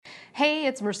Hey,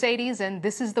 it's Mercedes, and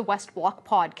this is the West Block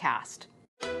podcast.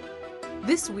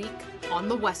 This week on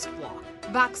the West Block,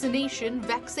 vaccination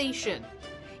vexation.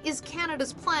 Is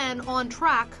Canada's plan on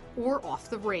track or off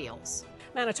the rails?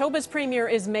 Manitoba's Premier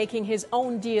is making his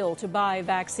own deal to buy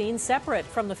vaccines separate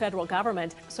from the federal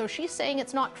government. So she's saying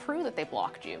it's not true that they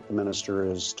blocked you. The minister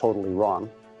is totally wrong,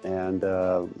 and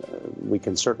we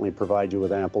can certainly provide you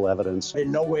with ample evidence.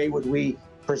 In no way would we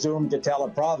presume to tell a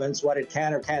province what it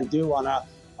can or can't do on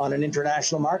an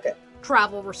international market.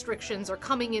 Travel restrictions are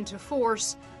coming into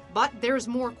force, but there's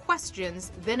more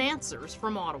questions than answers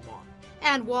from Ottawa.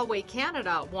 And Huawei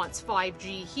Canada wants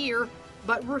 5G here,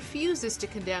 but refuses to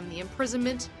condemn the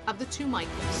imprisonment of the two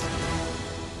Michaels.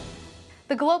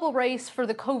 The global race for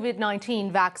the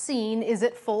COVID-19 vaccine is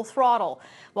at full throttle,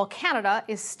 while Canada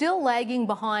is still lagging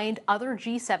behind other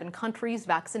G7 countries'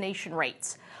 vaccination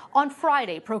rates. On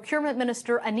Friday, Procurement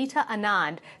Minister Anita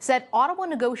Anand said Ottawa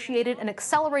negotiated an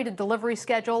accelerated delivery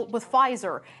schedule with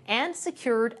Pfizer and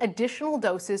secured additional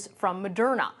doses from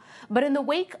Moderna. But in the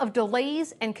wake of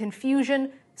delays and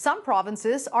confusion, some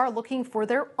provinces are looking for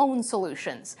their own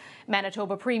solutions.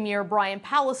 Manitoba Premier Brian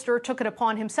Pallister took it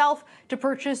upon himself to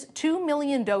purchase 2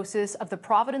 million doses of the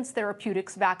Providence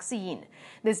Therapeutics vaccine.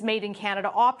 This made-in-Canada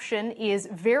option is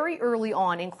very early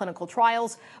on in clinical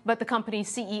trials, but the company's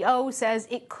CEO says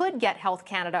it could get Health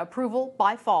Canada approval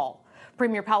by fall.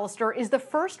 Premier Pallister is the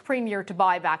first premier to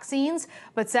buy vaccines,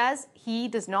 but says he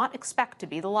does not expect to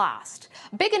be the last.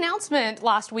 Big announcement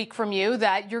last week from you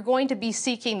that you're going to be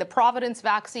seeking the Providence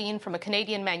vaccine from a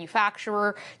Canadian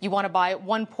manufacturer. You want to buy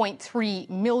 1.3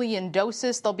 million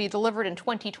doses. They'll be delivered in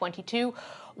 2022.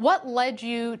 What led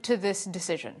you to this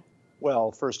decision?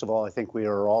 Well, first of all, I think we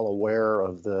are all aware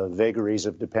of the vagaries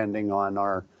of depending on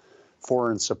our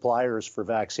foreign suppliers for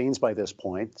vaccines by this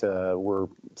point. We're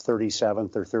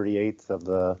 37th or 38th of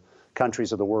the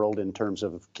countries of the world in terms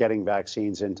of getting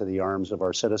vaccines into the arms of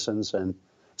our citizens. And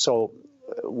so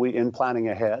we, in planning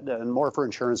ahead, and more for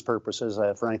insurance purposes,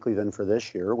 frankly, than for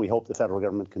this year, we hope the federal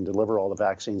government can deliver all the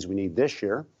vaccines we need this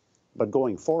year. But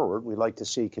going forward, we'd like to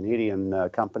see Canadian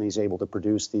companies able to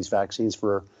produce these vaccines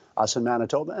for us in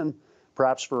Manitoba and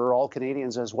perhaps for all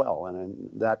Canadians as well. And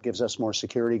that gives us more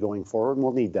security going forward, and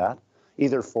we'll need that,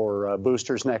 either for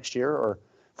boosters next year or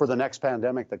for the next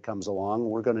pandemic that comes along.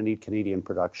 We're going to need Canadian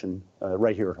production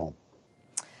right here at home.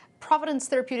 Providence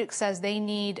Therapeutics says they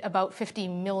need about 50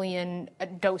 million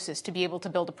doses to be able to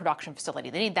build a production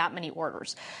facility. They need that many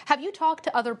orders. Have you talked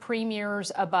to other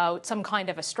premiers about some kind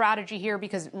of a strategy here?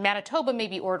 Because Manitoba may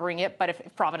be ordering it, but if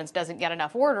Providence doesn't get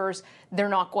enough orders, they're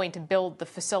not going to build the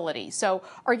facility. So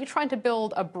are you trying to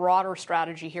build a broader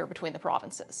strategy here between the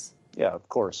provinces? Yeah, of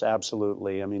course,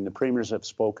 absolutely. I mean, the premiers have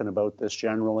spoken about this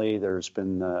generally. There's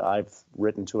been, I've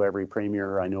written to every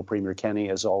premier. I know Premier Kenney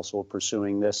is also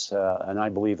pursuing this, and I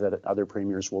believe that other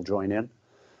premiers will join in.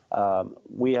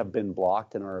 We have been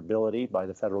blocked in our ability by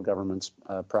the federal government's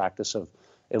practice of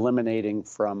eliminating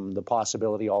from the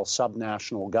possibility all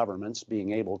subnational governments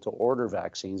being able to order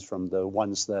vaccines from the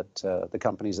ones that, the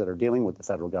companies that are dealing with the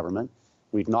federal government.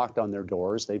 We've knocked on their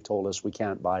doors. They've told us we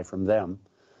can't buy from them.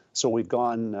 So we've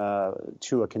gone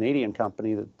to a Canadian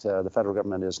company that the federal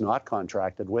government is not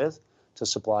contracted with to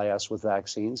supply us with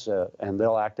vaccines, and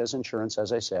they'll act as insurance,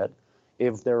 as I said,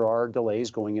 if there are delays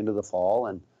going into the fall,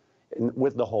 and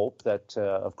with the hope that,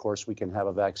 of course, we can have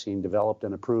a vaccine developed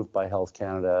and approved by Health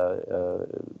Canada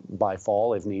by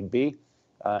fall, if need be.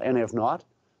 And if not,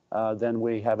 then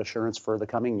we have assurance for the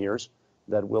coming years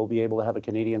that we'll be able to have a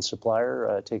Canadian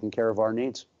supplier taking care of our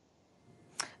needs.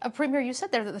 Premier, you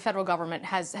said there that the federal government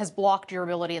has blocked your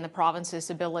ability and the province's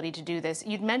ability to do this.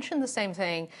 You'd mentioned the same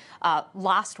thing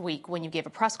last week when you gave a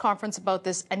press conference about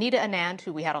this. Anita Anand,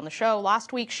 who we had on the show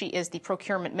last week, she is the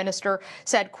procurement minister,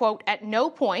 said, quote, "At no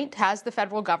point has the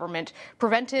federal government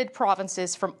prevented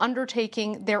provinces from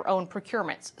undertaking their own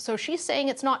procurements." So she's saying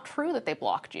it's not true that they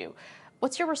blocked you.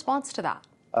 What's your response to that?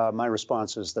 My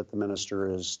response is that the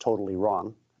minister is totally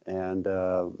wrong. And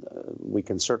we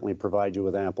can certainly provide you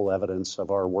with ample evidence of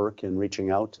our work in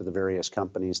reaching out to the various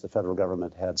companies the federal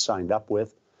government had signed up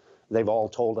with. They've all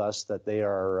told us that they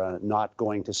are not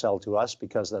going to sell to us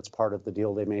because that's part of the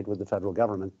deal they made with the federal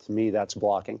government. To me, that's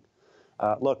blocking.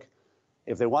 Look,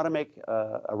 if they want to make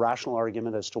a rational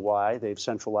argument as to why they've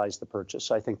centralized the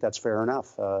purchase, I think that's fair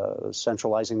enough.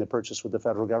 Centralizing the purchase with the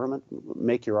federal government,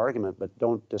 make your argument, but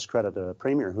don't discredit a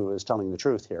premier who is telling the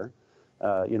truth here.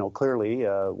 Clearly,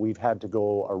 we've had to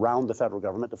go around the federal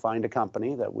government to find a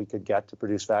company that we could get to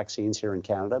produce vaccines here in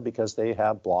Canada because they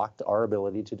have blocked our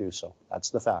ability to do so.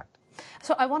 That's the fact.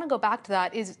 So I want to go back to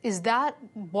that. Is that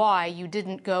why you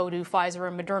didn't go to Pfizer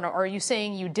and Moderna? Or are you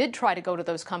saying you did try to go to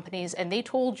those companies and they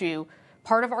told you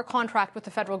part of our contract with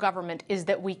the federal government is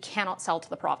that we cannot sell to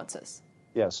the provinces.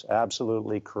 Yes,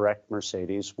 absolutely correct,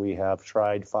 Mercedes. We have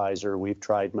tried Pfizer, we've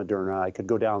tried Moderna. I could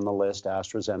go down the list,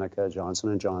 AstraZeneca,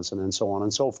 Johnson & Johnson, and so on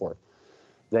and so forth.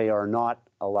 They are not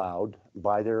allowed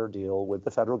by their deal with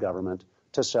the federal government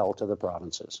to sell to the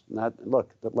provinces.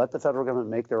 Look, let the federal government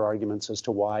make their arguments as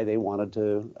to why they wanted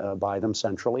to buy them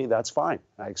centrally. That's fine.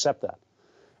 I accept that.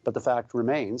 But the fact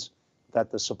remains that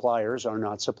the suppliers are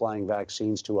not supplying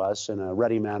vaccines to us in a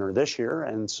ready manner this year.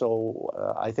 And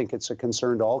so I think it's a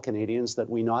concern to all Canadians that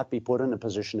we not be put in a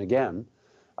position again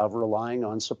of relying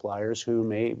on suppliers who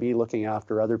may be looking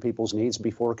after other people's needs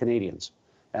before Canadians.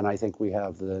 And I think we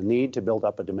have the need to build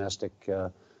up a domestic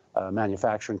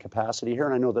manufacturing capacity here.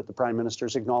 And I know that the Prime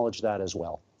Minister's acknowledged that as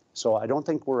well. So I don't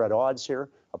think we're at odds here,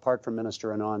 apart from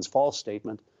Minister Annan's false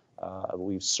statement.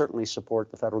 We certainly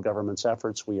support the federal government's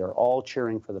efforts. We are all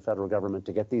cheering for the federal government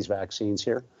to get these vaccines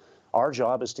here. Our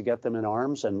job is to get them in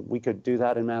arms, and we could do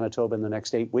that in Manitoba in the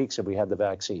next 8 weeks if we had the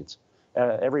vaccines.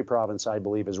 Every province, I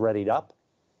believe, is readied up.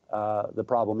 The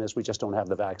problem is we just don't have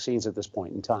the vaccines at this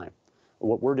point in time.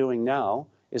 What we're doing now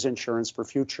is insurance for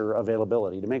future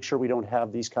availability to make sure we don't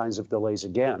have these kinds of delays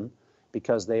again,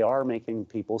 because they are making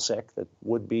people sick that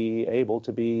would be able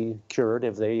to be cured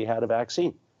if they had a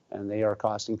vaccine. And they are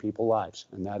costing people lives,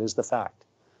 and that is the fact.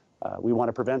 We want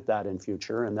to prevent that in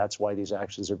future, and that's why these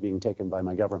actions are being taken by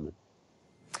my government.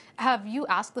 Have you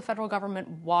asked the federal government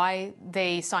why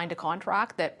they signed a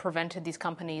contract that prevented these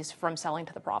companies from selling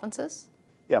to the provinces?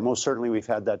 Yeah, most certainly we've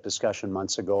had that discussion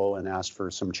months ago and asked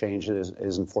for some change that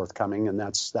isn't forthcoming, and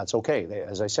that's okay.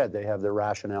 As I said, they have their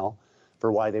rationale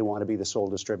for why they want to be the sole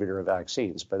distributor of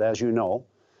vaccines. But as you know,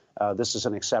 this is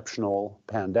an exceptional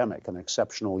pandemic, an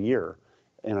exceptional year.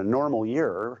 In a normal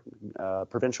year,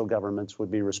 provincial governments would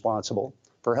be responsible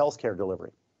for healthcare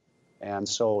delivery. And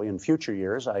so in future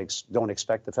years, I don't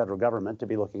expect the federal government to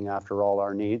be looking after all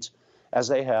our needs, as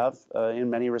they have in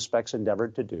many respects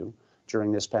endeavored to do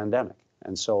during this pandemic.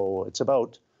 And so it's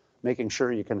about making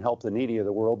sure you can help the needy of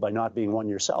the world by not being one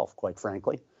yourself, quite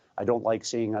frankly. I don't like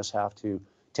seeing us have to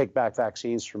take back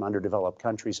vaccines from underdeveloped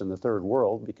countries in the third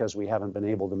world because we haven't been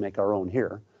able to make our own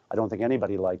here. I don't think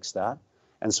anybody likes that.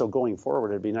 And so going forward,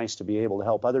 it'd be nice to be able to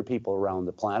help other people around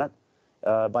the planet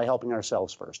by helping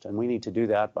ourselves first. And we need to do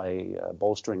that by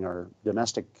bolstering our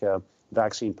domestic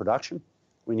vaccine production.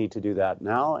 We need to do that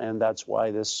now, and that's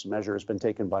why this measure has been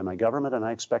taken by my government, and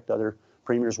I expect other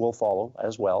premiers will follow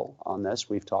as well on this.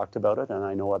 We've talked about it, and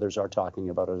I know others are talking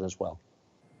about it as well.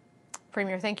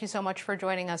 Premier, thank you so much for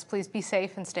joining us. Please be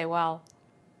safe and stay well.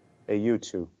 Hey, you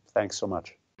too. Thanks so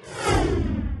much.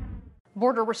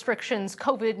 Border restrictions,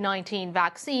 COVID-19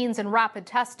 vaccines, and rapid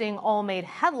testing all made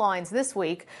headlines this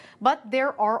week, but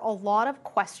there are a lot of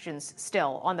questions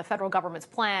still on the federal government's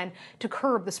plan to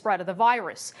curb the spread of the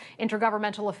virus.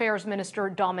 Intergovernmental Affairs Minister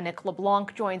Dominic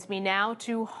LeBlanc joins me now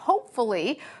to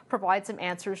hopefully provide some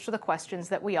answers to the questions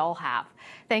that we all have.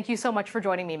 Thank you so much for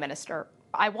joining me, Minister.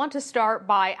 I want to start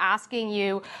by asking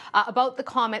you about the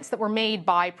comments that were made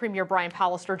by Premier Brian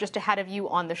Pallister just ahead of you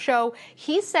on the show.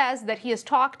 He says that he has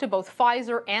talked to both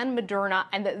Pfizer and Moderna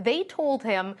and that they told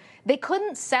him they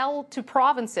couldn't sell to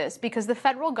provinces because the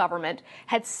federal government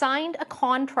had signed a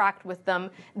contract with them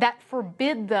that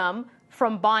forbid them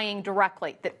from buying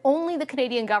directly, that only the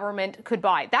Canadian government could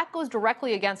buy. That goes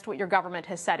directly against what your government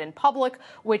has said in public,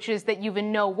 which is that you've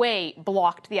in no way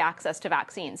blocked the access to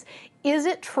vaccines. Is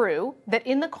it true that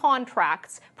in the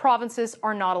contracts, provinces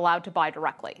are not allowed to buy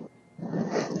directly?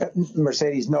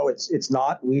 Mercedes, no, it's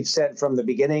not. We've said from the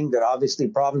beginning that obviously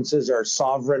provinces are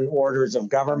sovereign orders of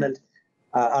government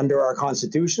under our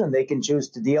Constitution, and they can choose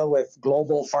to deal with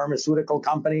global pharmaceutical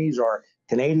companies or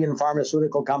Canadian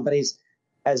pharmaceutical companies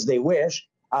as they wish.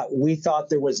 We thought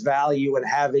there was value in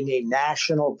having a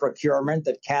national procurement,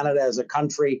 that Canada as a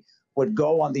country would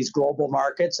go on these global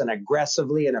markets and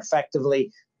aggressively and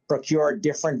effectively procure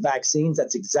different vaccines.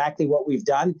 That's exactly what we've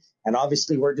done. And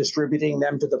obviously we're distributing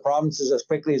them to the provinces as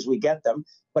quickly as we get them.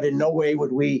 But in no way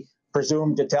would we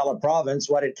presume to tell a province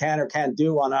what it can or can't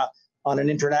do on an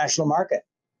international market.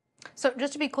 So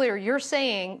just to be clear, you're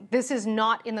saying this is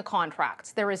not in the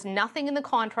contracts. There is nothing in the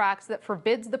contracts that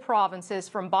forbids the provinces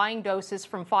from buying doses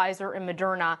from Pfizer and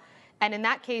Moderna. And in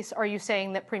that case, are you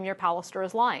saying that Premier Pallister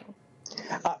is lying?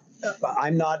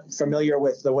 I'm not familiar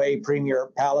with the way Premier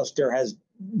Pallister has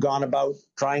gone about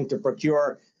trying to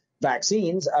procure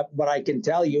vaccines. What I can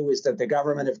tell you is that the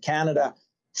government of Canada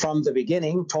from the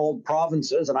beginning told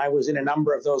provinces, and I was in a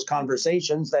number of those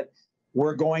conversations, that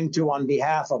we're going to, on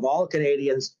behalf of all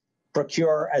Canadians,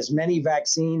 procure as many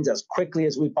vaccines as quickly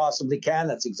as we possibly can.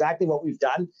 That's exactly what we've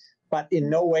done. But in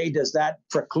no way does that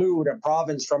preclude a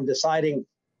province from deciding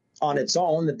on its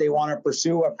own, that they want to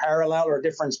pursue a parallel or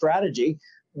different strategy.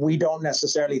 We don't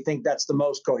necessarily think that's the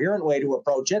most coherent way to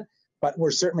approach it, but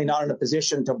we're certainly not in a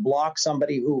position to block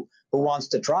somebody who wants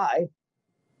to try.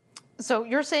 So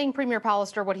you're saying, Premier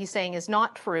Pallister, what he's saying is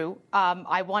not true.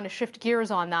 I want to shift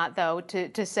gears on that, though, to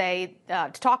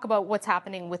talk about what's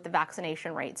happening with the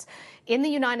vaccination rates. In the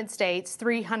United States,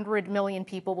 300 million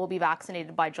people will be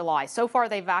vaccinated by July. So far,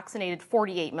 they've vaccinated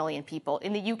 48 million people.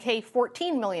 In the UK,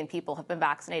 14 million people have been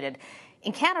vaccinated.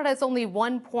 In Canada, it's only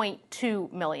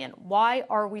 1.2 million. Why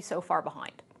are we so far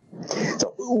behind?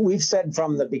 So we've said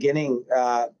from the beginning,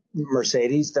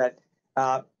 Mercedes, that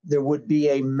there would be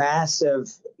a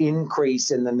massive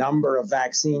increase in the number of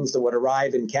vaccines that would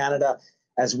arrive in Canada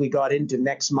as we got into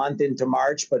next month, into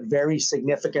March, but very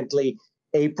significantly,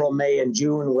 April, May, and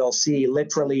June, we'll see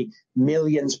literally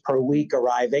millions per week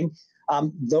arriving.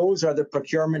 Those are the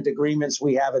procurement agreements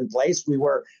we have in place. We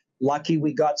were lucky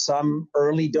we got some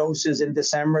early doses in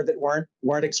December that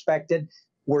weren't expected.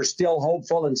 We're still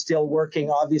hopeful and still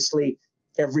working, obviously,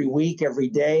 every week, every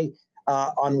day,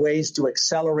 on ways to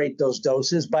accelerate those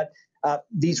doses. But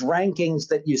these rankings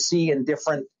that you see in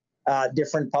different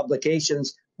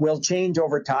publications will change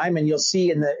over time, and you'll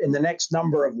see in the next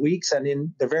number of weeks, and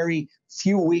in the very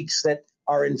few weeks that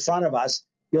are in front of us,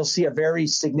 you'll see a very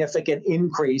significant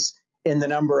increase in the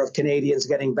number of Canadians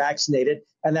getting vaccinated,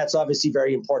 and that's obviously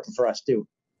very important for us too.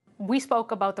 We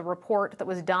spoke about the report that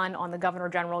was done on the Governor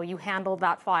General. You handled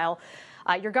that file.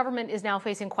 Your government is now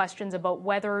facing questions about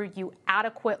whether you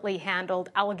adequately handled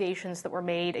allegations that were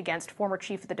made against former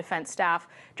Chief of the Defence Staff,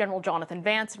 General Jonathan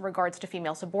Vance, in regards to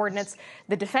female subordinates.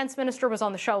 The Defence Minister was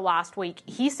on the show last week.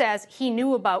 He says he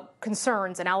knew about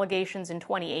concerns and allegations in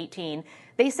 2018.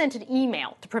 They sent an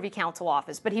email to Privy Council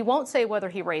office, but he won't say whether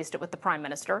he raised it with the Prime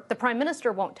Minister. The Prime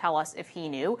Minister won't tell us if he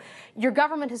knew. Your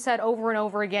government has said over and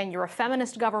over again you're a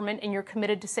feminist government and you're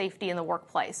committed to safety in the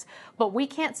workplace. But we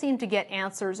can't seem to get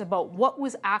answers about what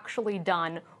was actually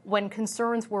done when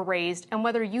concerns were raised and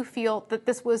whether you feel that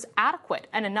this was adequate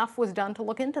and enough was done to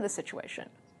look into the situation.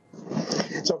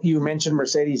 So you mentioned,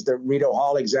 Mercedes, the Rideau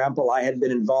Hall example. I had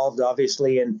been involved,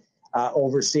 obviously, in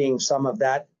overseeing some of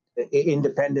that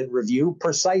independent review,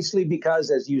 precisely because,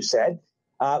 as you said,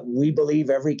 we believe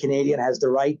every Canadian has the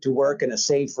right to work in a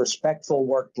safe, respectful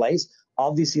workplace.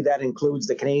 Obviously, that includes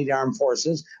the Canadian Armed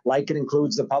Forces, like it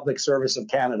includes the Public Service of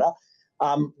Canada.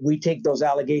 We take those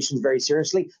allegations very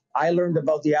seriously. I learned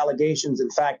about the allegations, in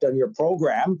fact, on your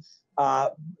program.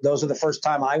 Those are the first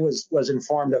time I was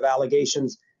informed of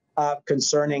allegations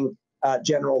concerning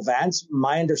General Vance.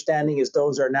 My understanding is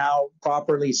those are now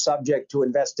properly subject to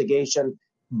investigation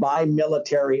by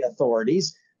military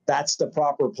authorities. That's the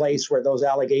proper place where those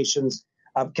allegations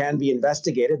can be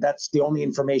investigated. That's the only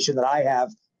information that I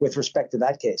have with respect to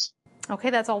that case. Okay,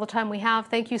 that's all the time we have.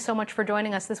 Thank you so much for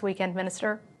joining us this weekend,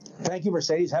 Minister. Thank you,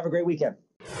 Mercedes. Have a great weekend.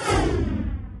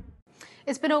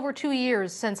 It's been over 2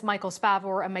 years since Michael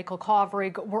Spavor and Michael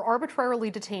Kovrig were arbitrarily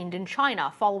detained in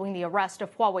China following the arrest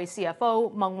of Huawei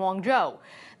CFO Meng Wanzhou.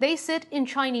 They sit in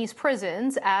Chinese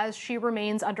prisons as she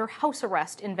remains under house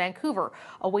arrest in Vancouver,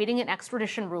 awaiting an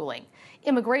extradition ruling.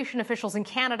 Immigration officials in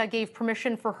Canada gave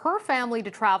permission for her family to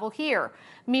travel here.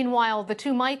 Meanwhile, the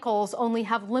two Michaels only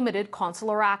have limited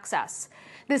consular access.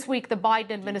 This week, the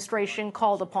Biden administration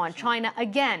called upon China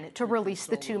again to release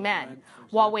the two men.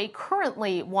 Huawei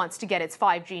currently wants to get its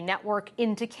 5G network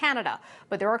into Canada,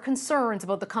 but there are concerns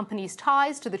about the company's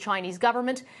ties to the Chinese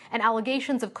government and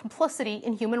allegations of complicity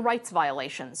in human rights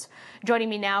violations. Joining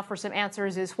me now for some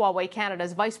answers is Huawei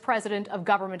Canada's Vice President of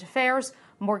Government Affairs,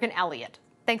 Morgan Elliott.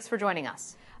 Thanks for joining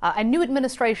us. A new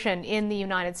administration in the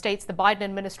United States, the Biden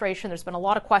administration, there's been a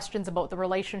lot of questions about the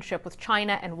relationship with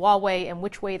China and Huawei and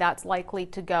which way that's likely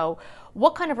to go.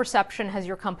 What kind of reception has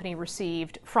your company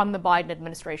received from the Biden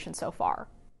administration so far?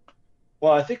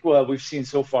 Well, I think what we've seen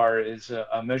so far is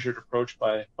a measured approach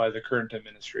by the current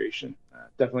administration.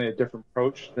 Definitely a different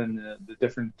approach than the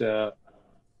different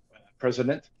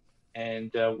president.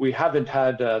 And we haven't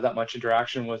had that much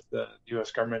interaction with the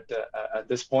U.S. government at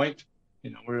this point. You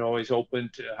know, we're always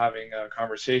open to having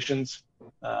conversations.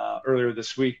 Earlier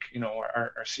this week, you know,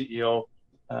 our CEO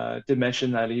did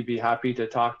mention that he'd be happy to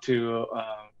talk to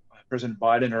President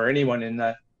Biden or anyone in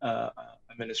that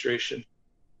administration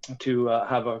to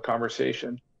have a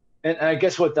conversation. And I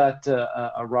guess what that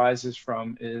arises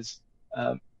from is,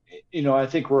 you know, I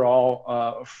think we're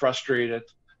all frustrated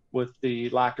with the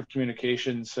lack of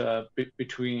communications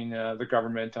between the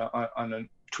government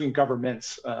between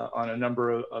governments on a number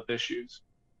of issues.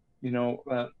 You know,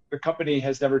 the company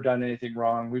has never done anything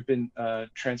wrong. We've been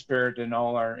transparent in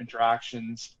all our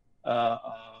interactions.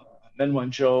 Meng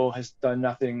Wanzhou has done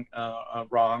nothing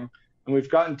wrong. And we've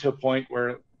gotten to a point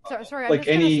where, sorry, like I'm just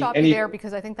going to stop you there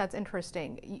because I think that's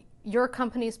interesting. Your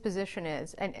company's position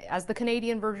is, and as the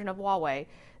Canadian version of Huawei,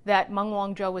 that Meng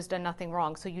Wanzhou has done nothing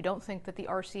wrong. So you don't think that the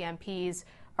RCMP's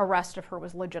arrest of her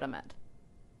was legitimate?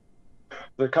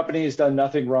 The company has done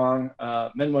nothing wrong.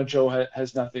 Meng Wanzhou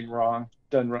has nothing wrong,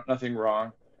 nothing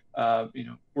wrong.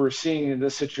 We're seeing in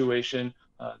this situation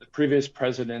the previous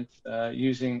president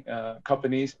using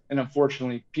companies and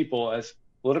unfortunately people as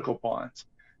political pawns.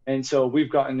 And so we've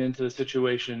gotten into the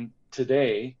situation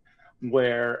today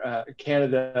where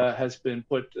Canada has been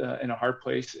put in a hard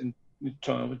place in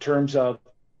terms of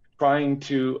trying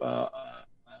to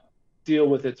deal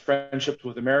with its friendships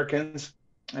with Americans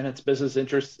and its business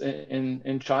interests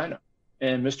in China.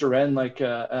 And Mr. Ren, like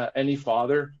any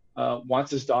father, wants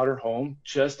his daughter home,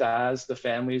 just as the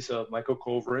families of Michael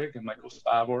Kovrig and Michael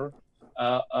Spavor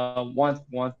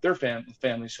want their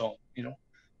families home.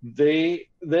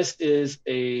 This is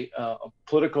a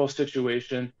political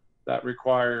situation that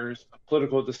requires a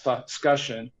political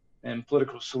discussion and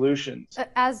political solutions.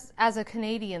 As a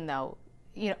Canadian, though,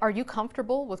 are you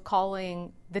comfortable with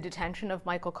calling the detention of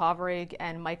Michael Kovrig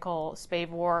and Michael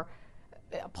Spavor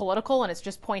political, and it's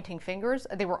just pointing fingers?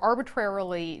 They were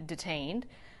arbitrarily detained.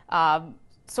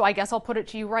 So I guess I'll put it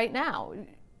to you right now.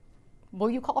 Will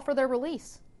you call for their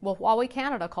release? Will Huawei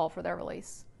Canada call for their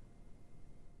release?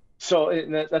 So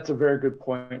that's a very good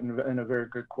point and a very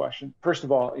good question. First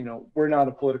of all, we're not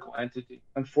a political entity.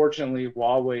 Unfortunately,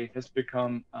 Huawei has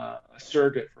become a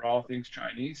surrogate for all things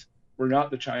Chinese. We're not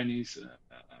the Chinese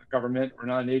government. We're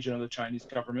not an agent of the Chinese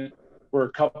government. We're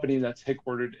a company that's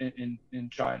headquartered in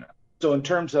China. So in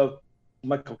terms of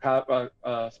Michael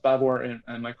Spavor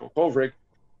and Michael Kovrig,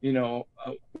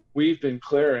 we've been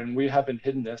clear and we haven't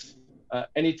hidden this.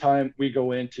 Anytime we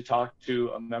go in to talk to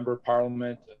a member of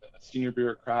parliament, senior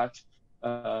bureaucrats,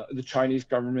 the Chinese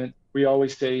government, we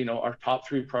always say, our top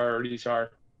three priorities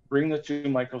are bring the two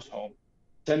Michaels home,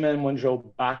 send Meng Wanzhou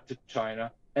back to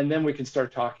China, and then we can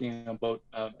start talking about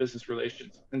business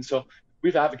relations. And so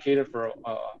we've advocated for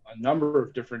a number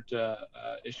of different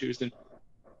issues, and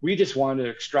we just wanted to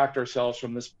extract ourselves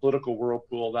from this political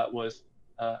whirlpool that was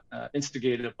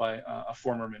instigated by a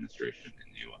former administration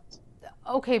in the U.S.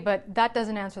 Okay, but that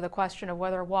doesn't answer the question of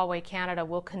whether Huawei Canada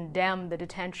will condemn the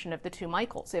detention of the two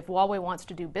Michaels. If Huawei wants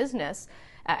to do business,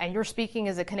 and you're speaking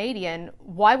as a Canadian,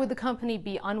 why would the company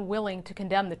be unwilling to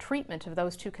condemn the treatment of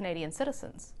those two Canadian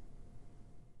citizens?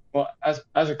 Well, as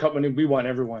a company, we want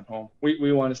everyone home.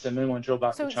 We want to send Meng Wanzhou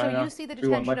back to China. So you see the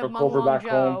detention of Meng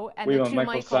Wanzhou and the two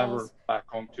Michaels back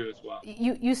home too as well.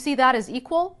 You see that as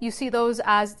equal? You see those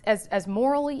as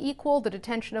morally equal? The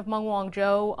detention of Meng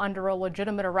Wanzhou under a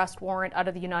legitimate arrest warrant out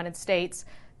of the United States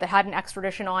that had an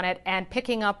extradition on it, and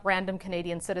picking up random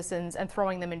Canadian citizens and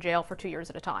throwing them in jail for 2 years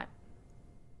at a time?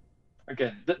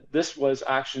 Again, this was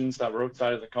actions that were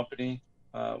outside of the company.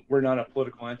 We're not a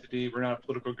political entity. We're not a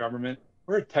political government.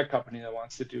 We're a tech company that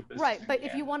wants to do business. Right, but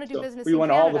if you want to do business in Canada, we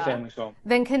want all the families home.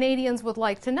 Then Canadians would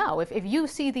like to know, if you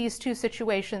see these two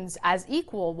situations as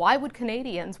equal, why would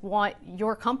Canadians want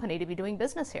your company to be doing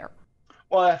business here?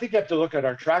 Well, I think you have to look at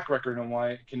our track record on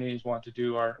why Canadians want to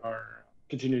do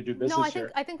continue to do business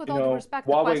here. I think with all due respect,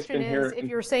 the question is, if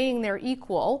you're saying they're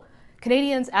equal,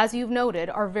 Canadians, as you've noted,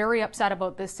 are very upset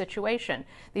about this situation.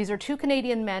 These are two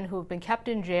Canadian men who have been kept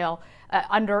in jail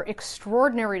under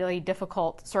extraordinarily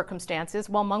difficult circumstances,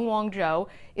 while Meng Wanzhou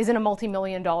is in a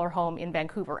multi-million-dollar home in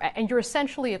Vancouver. And you're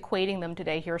essentially equating them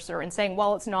today here, sir, and saying,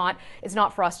 well, it's not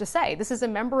for us to say. This is a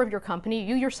member of your company.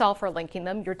 You yourself are linking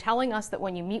them. You're telling us that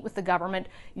when you meet with the government,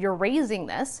 you're raising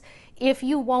this. If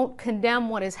you won't condemn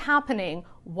what is happening,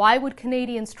 why would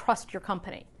Canadians trust your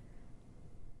company?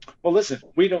 Well, listen,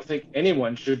 we don't think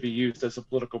anyone should be used as a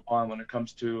political pawn when it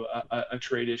comes to a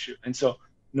trade issue. And so,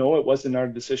 no, it wasn't our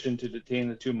decision to detain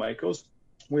the two Michaels.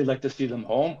 We'd like to see them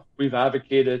home. We've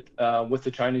advocated with the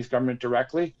Chinese government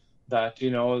directly that,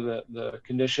 the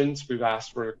conditions, we've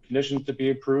asked for conditions to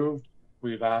be approved.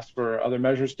 We've asked for other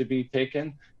measures to be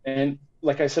taken. And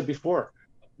like I said before,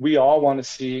 we all want to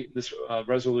see this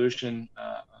resolution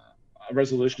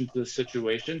to the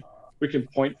situation. We can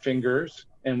point fingers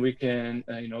and we can,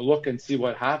 look and see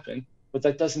what happened, but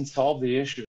that doesn't solve the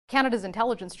issue. Canada's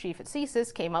intelligence chief at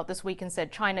CSIS came out this week and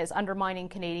said China is undermining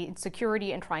Canadian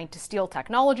security and trying to steal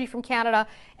technology from Canada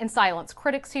and silence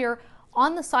critics here.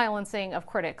 On the silencing of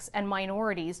critics and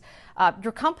minorities,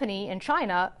 your company in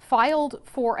China filed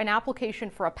for an application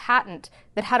for a patent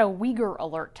that had a Uyghur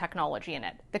alert technology in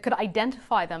it that could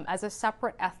identify them as a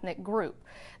separate ethnic group.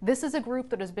 This is a group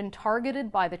that has been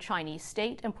targeted by the Chinese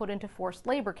state and put into forced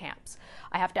labor camps.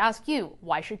 I have to ask you,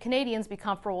 why should Canadians be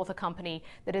comfortable with a company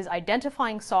that is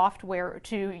identifying software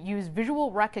to use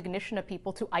visual recognition of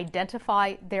people to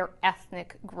identify their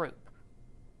ethnic group?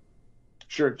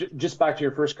 Sure. Just back to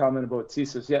your first comment about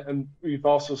CSIS. Yeah, and we've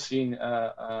also seen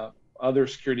other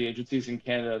security agencies in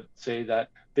Canada say that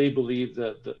they believe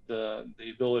that the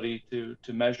ability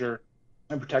to measure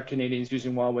and protect Canadians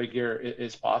using Huawei gear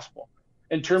is possible.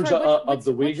 In terms of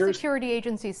the Uyghurs, which security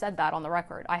agency said that on the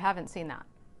record? I haven't seen that.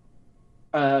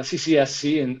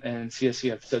 CCSC and CSC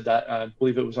have said that. I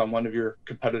believe it was on one of your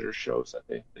competitors' shows that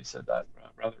they said that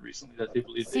rather recently, that they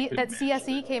believe that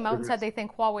CSE came out and said they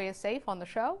think Huawei is safe on the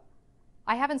show.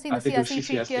 I haven't seen the CSE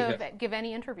chief give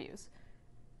any interviews.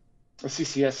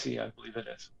 CCSC, I believe it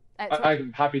is.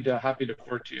 I'm happy to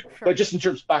report to you. Sure. But just in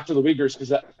terms back to the Uyghurs,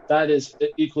 because that is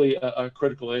equally a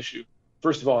critical issue.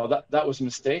 First of all, that was a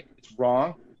mistake. It's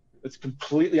wrong. It's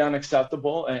completely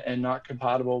unacceptable and not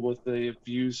compatible with the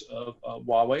views of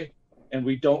Huawei. And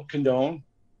we don't condone,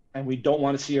 and we don't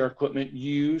want to see our equipment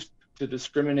used to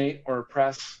discriminate or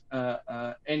oppress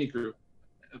any group.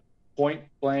 Point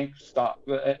blank, stop.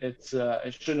 It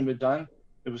shouldn't have been done.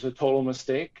 It was a total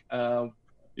mistake,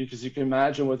 because you can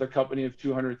imagine with a company of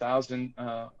 200,000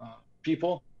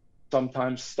 people,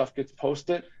 sometimes stuff gets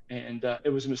posted, and it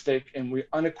was a mistake. And we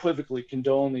unequivocally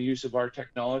condone the use of our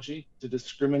technology to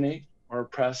discriminate or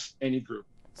oppress any group.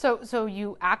 So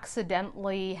you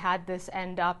accidentally had this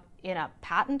end up in a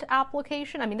patent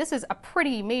application? I mean, this is a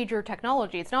pretty major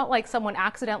technology. It's not like someone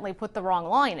accidentally put the wrong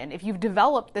line in. If you've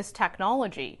developed this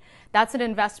technology, that's an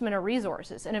investment of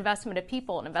resources, an investment of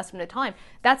people, an investment of time.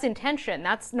 That's intention.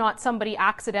 That's not somebody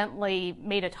accidentally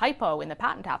made a typo in the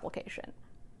patent application.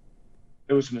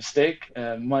 It was a mistake.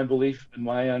 My belief and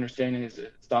my understanding is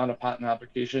it's not a patent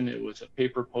application. It was a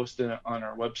paper posted on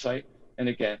our website. And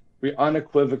again, we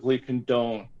unequivocally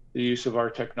condone the use of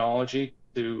our technology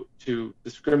to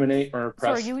discriminate or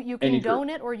oppress. So you condone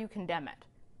it or you condemn it?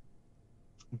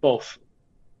 Both.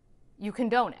 You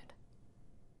condone it?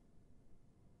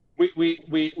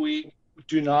 We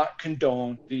do not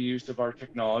condone the use of our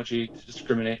technology to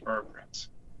discriminate or oppress.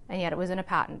 And yet it was in a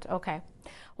patent. Okay.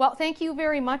 Well, thank you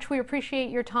very much. We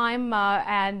appreciate your time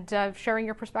and sharing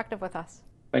your perspective with us.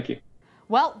 Thank you.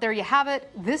 Well, there you have it.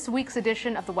 This week's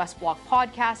edition of the West Block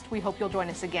podcast. We hope you'll join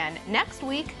us again next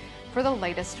week for the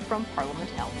latest from Parliament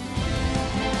Hill.